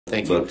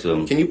Thank you.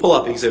 But, can you pull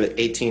up Exhibit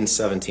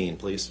 1817,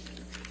 please?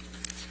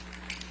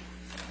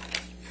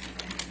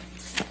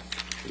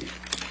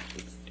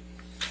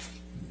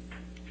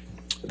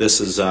 This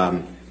is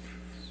a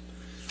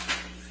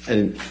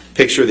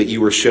picture that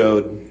you were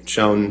shown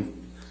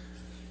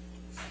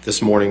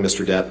this morning,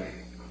 Mr. Depp.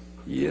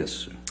 yes,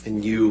 sir.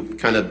 And you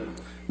kind of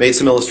made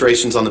some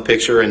illustrations on the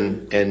picture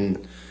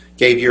and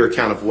gave your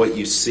account of what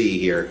you see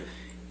here.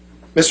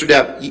 Mr.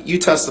 Depp, you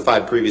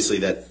testified previously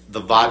that the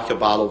vodka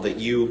bottle that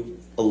you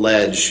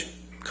allege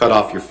cut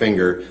off your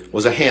finger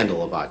was a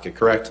handle of vodka,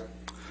 correct?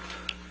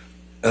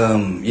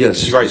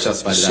 Yes. You've already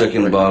testified to that. The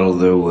second bottle,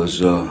 there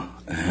was a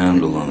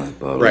handle on that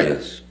bottle, Right.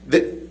 yes.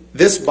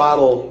 This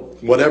bottle,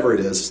 whatever it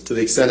is, to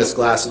the extent it's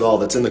glass at all,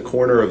 that's in the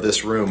corner of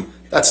this room,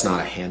 that's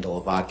not a handle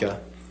of vodka.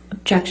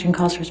 Objection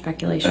calls for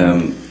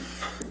speculation.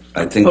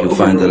 I think you'll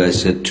find that I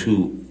said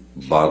 2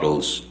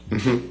 bottles.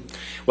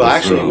 Well,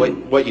 actually,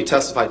 what you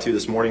testified to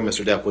this morning,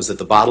 Mr. Depp, was that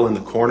the bottle in the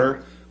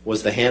corner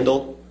was the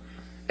handle,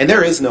 and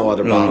there is no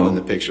other bottle in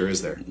the picture,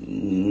 is there?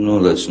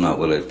 No, that's not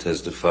what I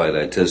testified.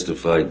 I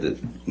testified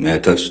that... May I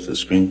touch the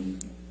screen?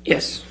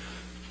 Yes.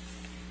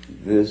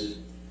 This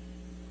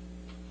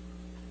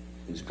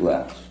is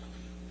glass.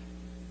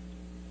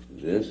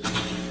 This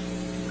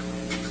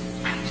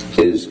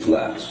is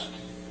glass.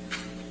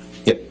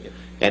 Yep.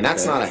 And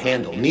that's not a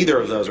handle. Neither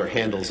of those are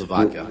handles of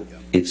vodka.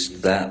 It's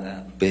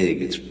that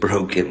big. It's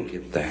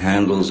broken. The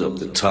handles up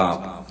the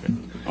top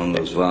on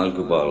those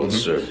vodka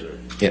bottles, sir.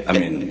 Yeah. I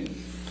mean...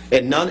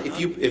 And none,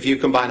 if you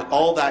combine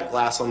all that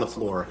glass on the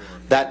floor,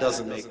 that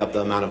doesn't make up the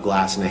amount of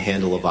glass in a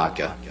handle of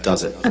vodka,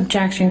 does it?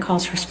 Objection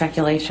calls for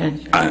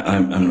speculation.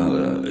 I'm not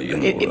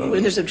a,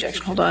 There's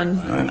objection. Hold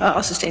on.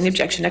 I'll sustain the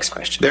objection. Next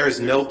question. There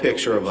is no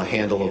picture of a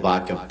handle of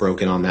vodka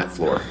broken on that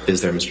floor, is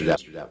there, Mr.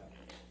 Depp?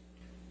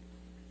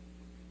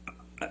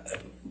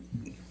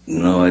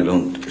 No, I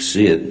don't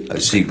see it. I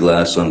see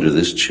glass under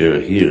this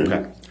chair here.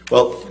 Okay.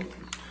 Well,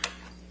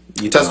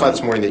 you testified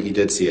this morning that you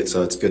did see it,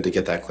 so it's good to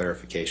get that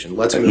clarification.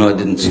 Let's move No, I on,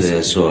 didn't please. say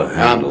I saw a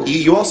handle.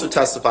 You also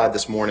testified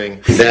this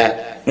morning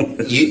that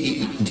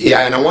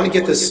yeah, and I want to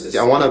get this.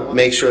 I want to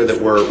make sure that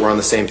we're on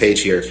the same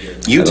page here.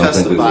 You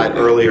testified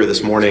earlier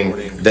this morning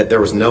that there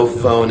was no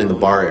phone in the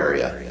bar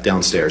area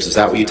downstairs. Is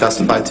that what you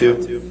testified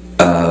to?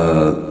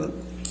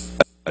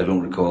 I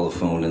don't recall a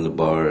phone in the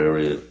bar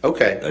area.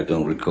 Okay. I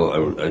don't recall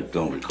a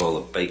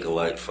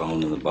Bakelite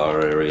phone in the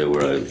bar area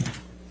where I...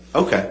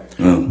 Okay.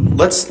 No.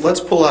 Let's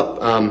pull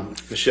up,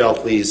 Michelle,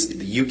 please,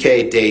 the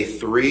UK Day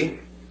 3,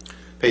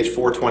 page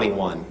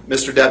 421.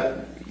 Mr.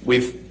 Depp,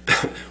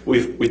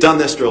 we've done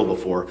this drill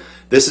before.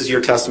 This is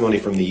your testimony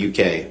from the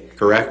UK,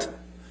 correct?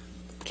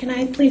 Can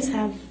I please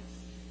have...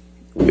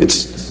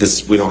 It's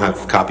this. We don't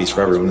have copies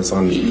for everyone. It's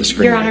on the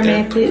screen. Your right Honor,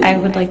 there. may I please... I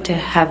would like to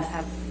have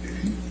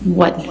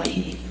what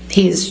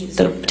he's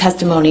the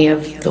testimony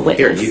of the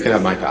Here, witness. you can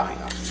have my copy.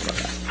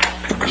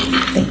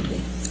 Thank you.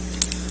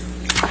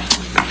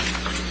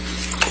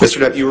 Mr.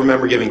 Depp, you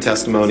remember giving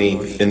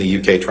testimony in the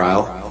UK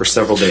trial for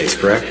several days,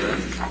 correct?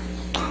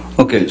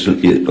 Okay, so,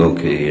 yeah,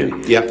 okay, here.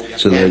 Yep.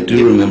 So I And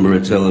do remember a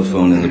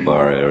telephone in the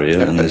bar area,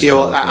 and this Yeah,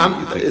 well,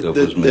 telephone you picked up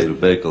was made of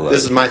Bakelite.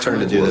 this is my turn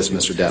to do this,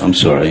 Mr. Depp. I'm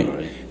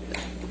sorry.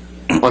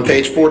 On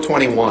page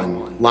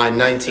 421, line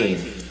 19,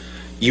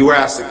 you were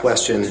asked a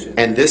question,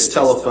 and this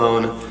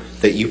telephone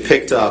that you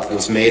picked up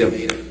was made of,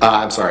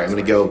 I'm sorry, I'm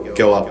going to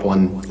go up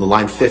the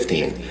line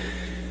 15.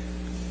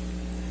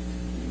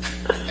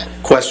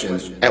 Question,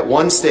 at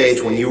one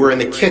stage when you were in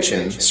the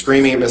kitchen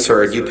screaming at Miss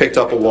Heard, you picked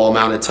up a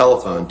wall-mounted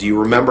telephone. Do you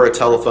remember a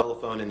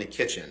telephone in the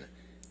kitchen?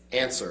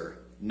 Answer,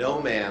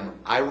 no ma'am,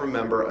 I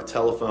remember a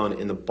telephone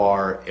in the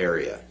bar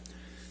area.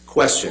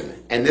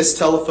 Question, and this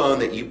telephone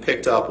that you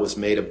picked up was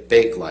made of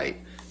Bakelite.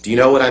 Do you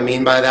know what I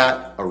mean by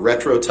that? A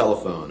retro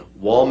telephone,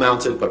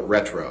 wall-mounted but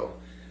retro.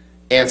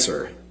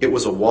 Answer, it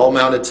was a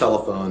wall-mounted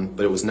telephone,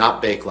 but it was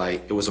not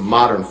Bakelite. It was a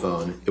modern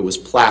phone. It was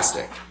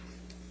plastic.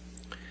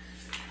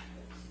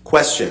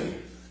 Question,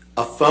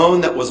 a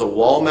phone that was a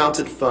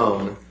wall-mounted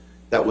phone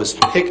that was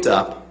picked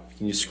up,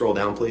 can you scroll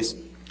down please?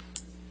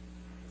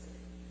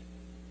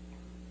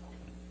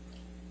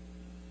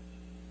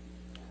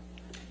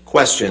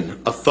 Question,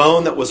 a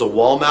phone that was a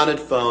wall-mounted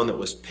phone that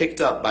was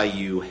picked up by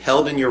you,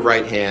 held in your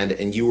right hand,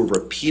 and you were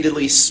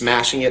repeatedly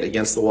smashing it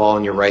against the wall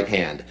in your right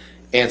hand.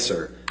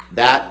 Answer,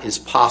 that is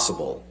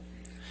possible.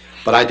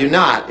 But I do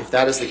not, if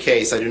that is the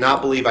case, I do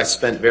not believe I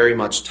spent very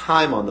much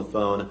time on the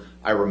phone.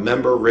 I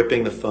remember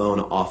ripping the phone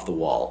off the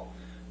wall.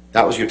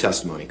 That was your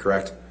testimony,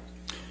 correct?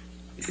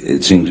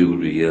 It seems it would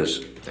be yes.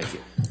 Thank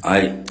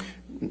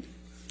you.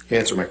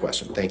 Answer my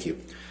question. Thank you.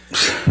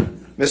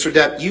 Mr.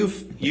 Depp,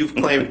 you've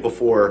claimed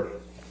before,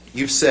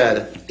 you've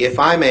said, if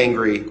I'm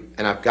angry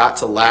and I've got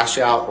to lash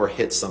out or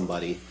hit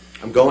somebody,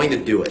 I'm going to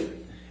do it.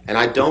 And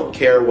I don't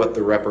care what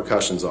the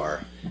repercussions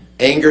are.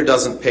 Anger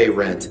doesn't pay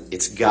rent.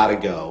 It's got to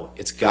go.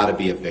 It's got to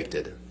be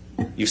evicted.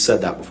 You've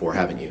said that before,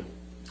 haven't you?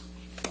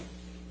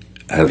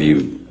 Have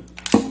you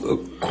a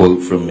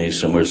quote from me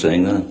somewhere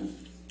saying that?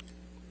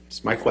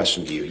 It's my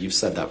question to you. You've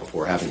said that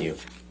before, haven't you?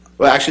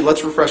 Well, actually,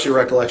 let's refresh your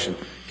recollection.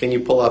 Can you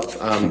pull up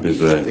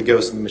the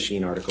Ghost in the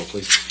Machine article,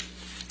 please?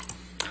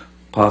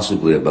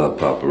 Possibly about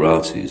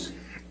paparazzis.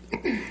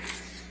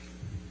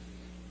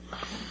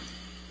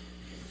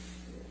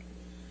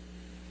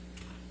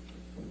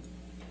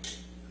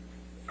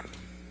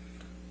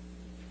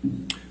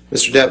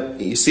 Mr. Depp,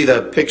 you see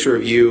the picture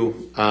of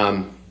you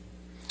on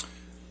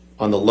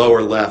the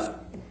lower left.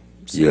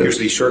 Yes. Appears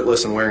to be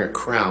shirtless and wearing a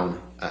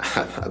crown,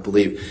 I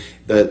believe.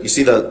 You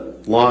see the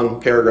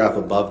long paragraph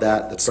above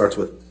that starts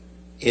with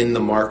 "in the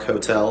Mark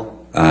Hotel"?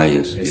 Ah,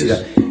 yes, You see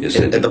yes, that? yes.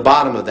 I At do. the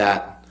bottom of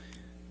that,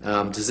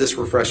 does this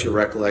refresh your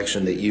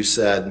recollection that you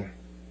said,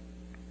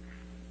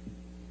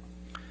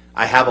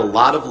 "I have a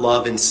lot of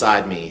love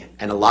inside me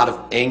and a lot of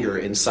anger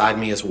inside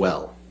me as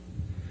well.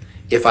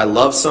 If I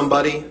love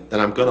somebody, then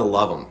I'm going to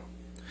love them.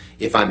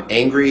 If I'm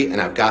angry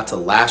and I've got to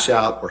lash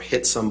out or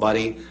hit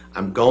somebody,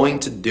 I'm going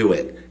to do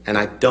it, and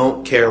I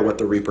don't care what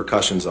the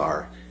repercussions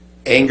are.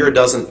 Anger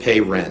doesn't pay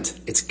rent.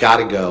 It's got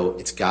to go.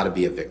 It's got to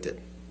be evicted."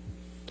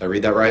 Did I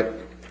read that right?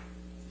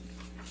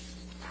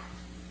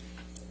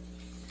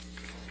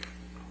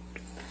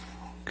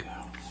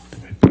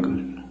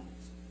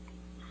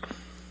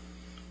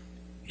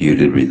 You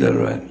did read that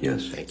right,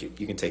 yes. Thank you.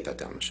 You can take that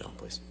down, Michelle,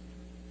 please.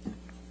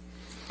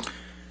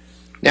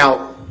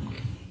 Now,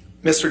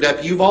 Mr.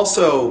 Depp, you've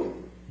also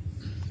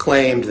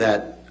claimed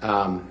that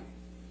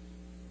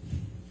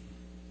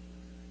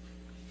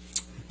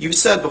you've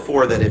said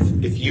before that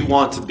if you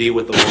want to be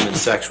with a woman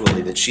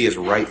sexually, that she is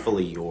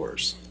rightfully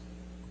yours,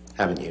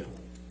 haven't you?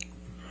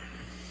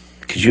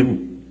 Could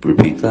you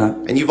repeat that?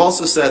 And you've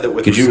also said that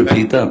with Could you respect-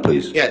 repeat that,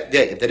 please? Yeah,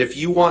 that if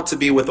you want to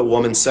be with a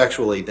woman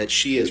sexually, that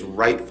she is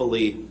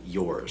rightfully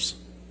yours.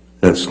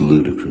 That's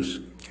ludicrous.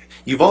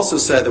 You've also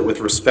said that with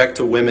respect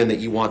to women that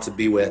you want to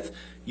be with,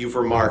 you've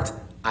remarked,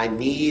 "I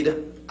need,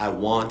 I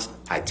want,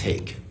 I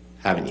take,"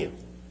 haven't you?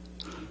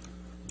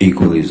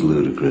 Equally as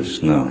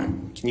ludicrous, no.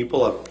 Can you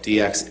pull up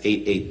DX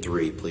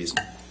 883, please?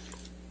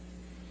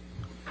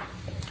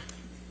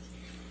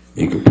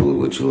 You can pull it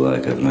what you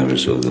like. I've never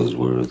said those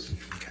words.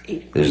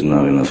 There's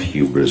not enough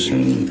hubris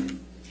in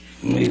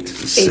me to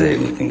say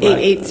anything like that.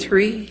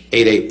 883?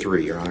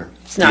 883, Your Honor.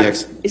 It's not-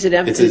 DX, is it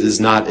empty? It is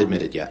not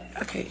admitted yet.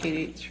 Okay,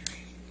 883.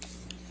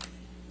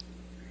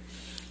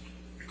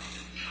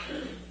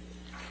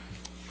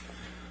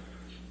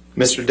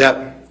 Mr.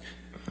 Depp,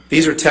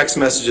 these are text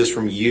messages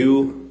from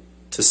you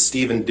to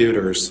Stephen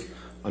Deuters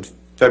on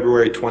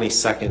February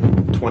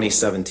 22nd,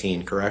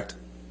 2017, correct?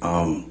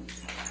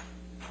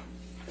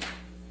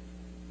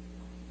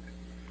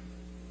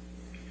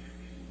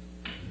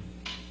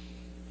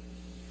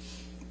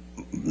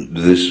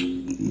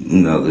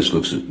 This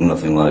looks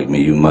nothing like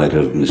me. You might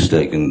have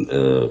mistaken.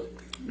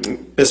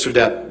 Mr.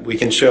 Depp, we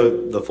can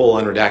show the full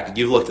unredacted.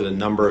 You've looked at a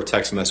number of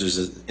text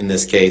messages in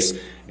this case,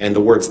 and the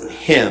words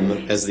 "him"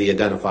 as the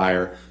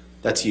identifier,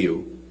 that's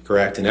you,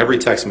 correct? In every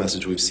text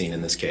message we've seen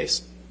in this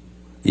case.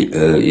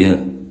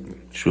 Yeah,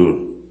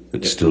 sure.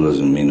 It still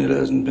doesn't mean it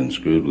hasn't been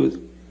screwed with.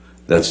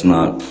 That's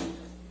not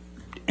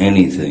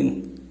anything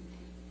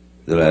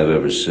that I've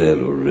ever said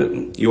or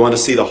written. You want to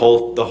see the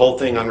whole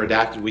thing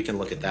unredacted? We can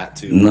look at that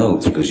too. No,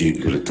 because you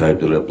could have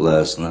typed it up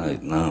last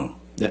night. No.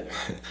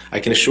 I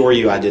can assure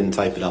you I didn't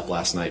type it up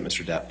last night,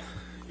 Mr. Depp.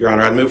 Your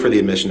Honor, I'd move for the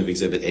admission of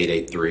Exhibit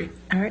 883.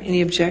 All right,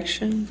 any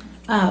objection?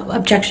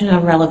 Objection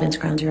on relevance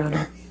grounds, Your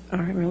Honor. All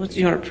right, well, do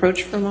you want to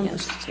approach for a moment?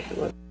 Yes. Let's take a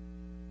look.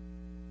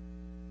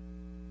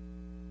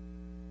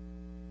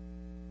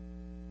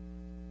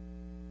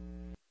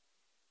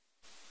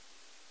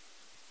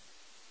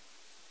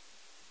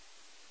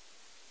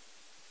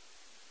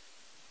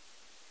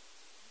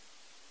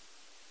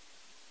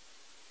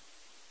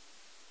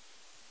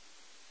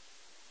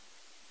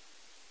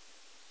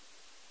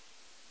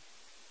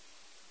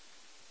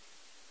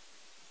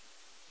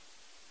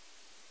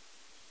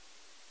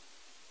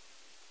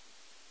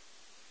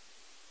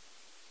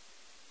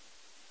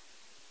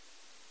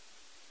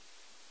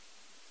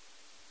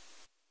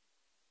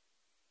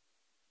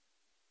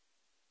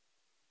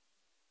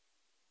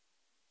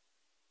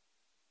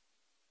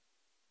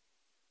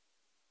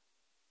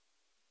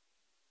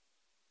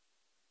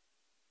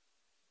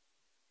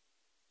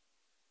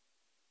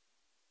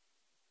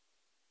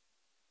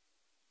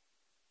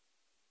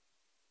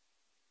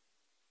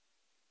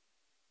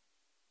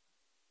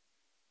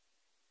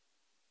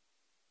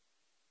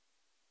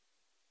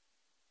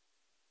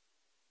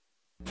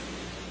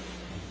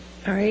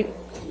 All right,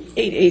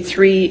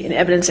 883 in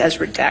evidence as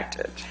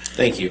redacted.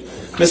 Thank you.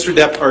 Mr.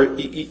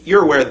 Depp,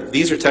 you're aware that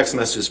these are text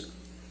messages.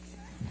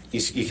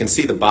 You can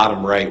see the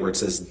bottom right where it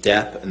says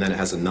Depp and then it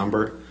has a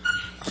number,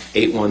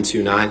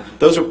 8129.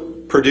 Those are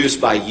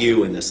produced by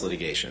you in this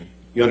litigation.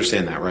 You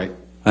understand that, right?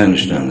 I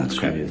understand that,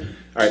 sir. Okay.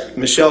 All right,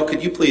 Michelle,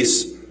 could you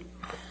please,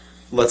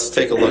 let's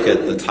take a look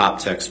at the top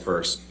text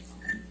first.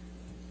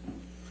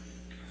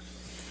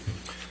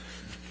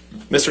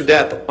 Mr.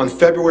 Depp, on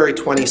February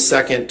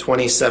 22nd,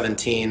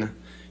 2017,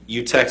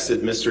 you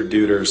texted Mr.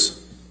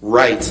 Deuters,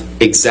 "Right,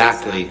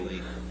 exactly.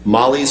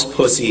 Molly's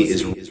pussy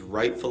is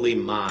rightfully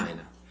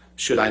mine.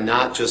 Should I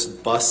not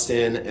just bust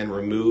in and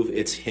remove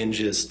its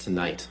hinges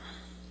tonight?"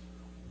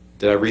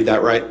 Did I read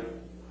that right?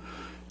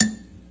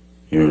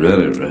 You read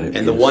it right.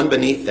 And the one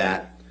beneath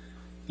that,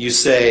 You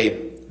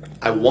say,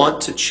 I want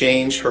to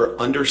change her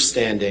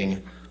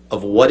understanding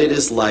of what it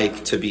is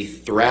like to be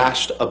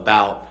thrashed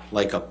about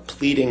like a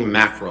pleading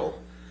mackerel.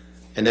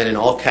 And then in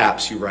all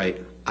caps you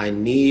write, I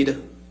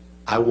need,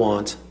 I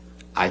want,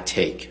 I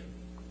take. Is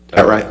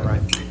that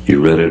right?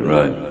 You read it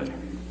right.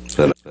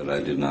 But I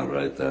did not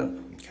write that.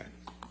 Okay.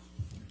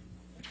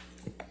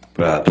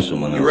 Perhaps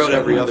someone else. You wrote had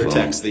every my other phone.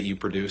 text that you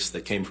produced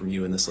that came from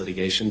you in this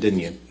litigation, didn't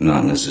you?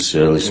 Not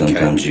necessarily.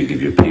 Sometimes you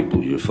give your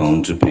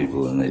phone to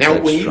people and they Now,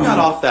 text when you from got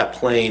it. off that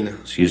plane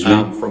Excuse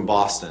me? From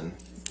Boston,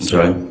 I'm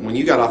sorry? when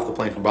you got off the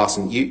plane from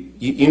Boston,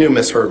 you knew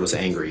Miss Heard was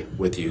angry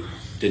with you,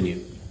 didn't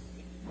you?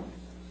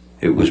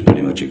 It was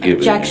pretty much a given.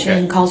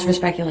 Objection, calls for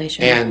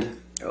speculation.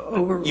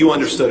 And you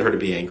understood her to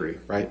be angry,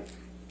 right?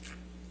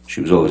 She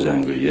was always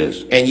angry,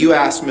 yes. And you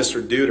asked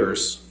Mr.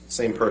 Deuters,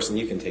 same person,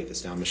 you can take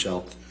this down,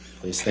 Michelle,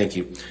 please, thank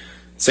you.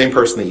 Same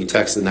person that you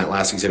texted in that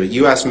last exhibit,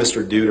 you asked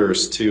Mr.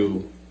 Deuters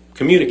to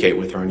communicate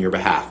with her on your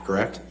behalf,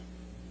 correct?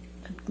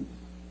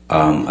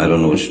 I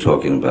don't know what you're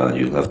talking about.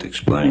 You'll have to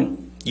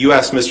explain. You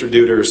asked Mr.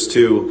 Deuters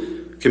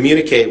to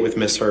communicate with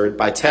Miss Heard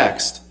by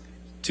text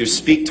to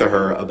speak to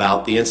her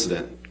about the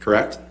incident,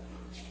 correct?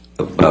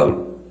 About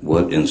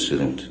what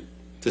incident?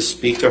 To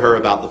speak to her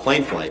about the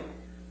plane flight,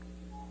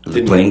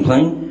 The plane?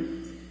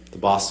 the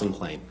Boston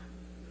plane.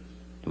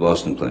 The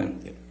Boston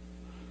plane. Yeah.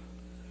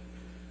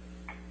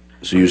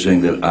 So you're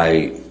saying that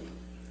I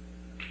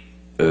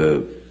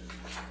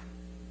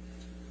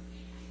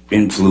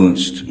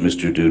influenced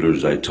Mr.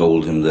 Deuters. I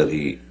told him that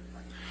he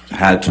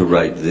had to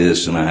write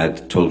this, and I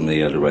told him that he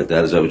had to write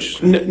that. Is that what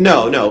you're saying?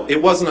 No.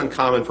 It wasn't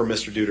uncommon for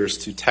Mr. Deuters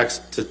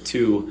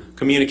to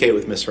communicate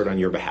with Miss Heard on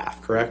your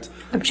behalf, correct?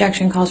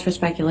 Objection, calls for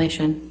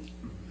speculation.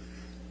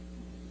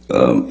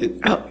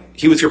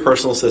 He was your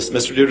personal assistant.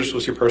 Mr. Deuters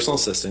was your personal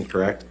assistant,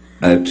 correct?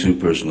 I had two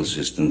personal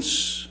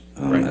assistants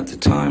Right. at the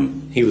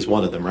time. He was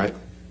one of them, right?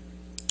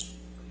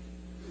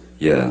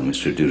 Yeah,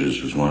 Mr.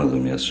 Deuters was one of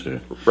them, yes,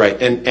 sir.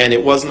 Right, and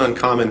it wasn't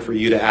uncommon for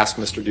you to ask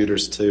Mr.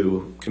 Deuters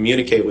to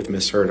communicate with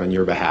Miss Heard on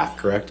your behalf,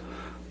 correct?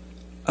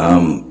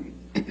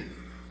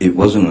 It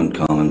wasn't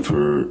uncommon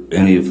for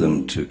any of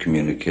them to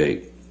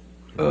communicate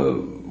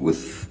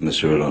with Miss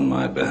Heard on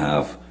my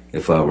behalf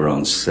if I were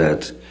on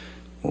set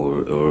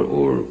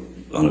or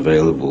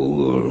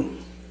unavailable or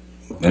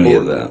any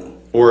of that.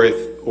 Or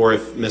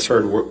if Miss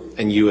Heard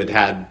and you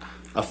had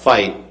a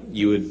fight,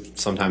 you would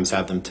sometimes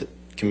have them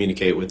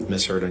communicate with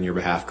Miss Heard on your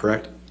behalf,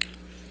 correct?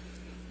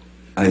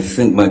 I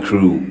think my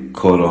crew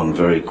caught on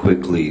very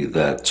quickly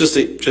that Just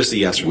a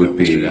yes or no, would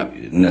be Mr.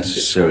 Depp.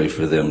 necessary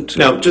for them to.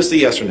 No, just a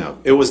yes or no.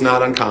 It was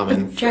not uncommon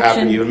after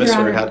Objection, you and Miss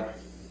Your Heard Honor.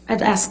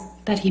 had I'd ask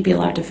that he be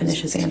allowed to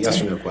finish his answer.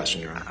 yes or no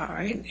question, Your Honor. All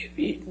right.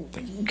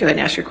 Go ahead and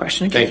ask your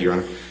question. Thank you, Your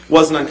Honor. It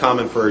wasn't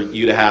uncommon for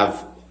you to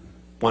have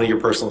one of your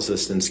personal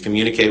assistants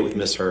communicate with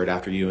Miss Heard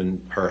after you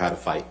and her had a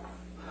fight.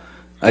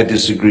 I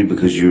disagree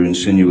because you're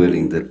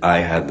insinuating that I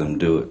had them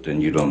do it,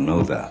 and you don't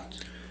know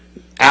that.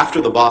 After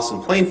the Boston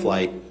plane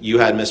flight, you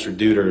had Mr.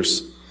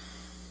 Deuters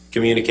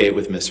communicate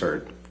with Miss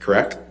Heard,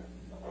 correct?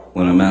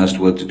 When I'm asked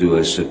what to do,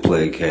 I said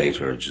placate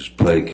her, just placate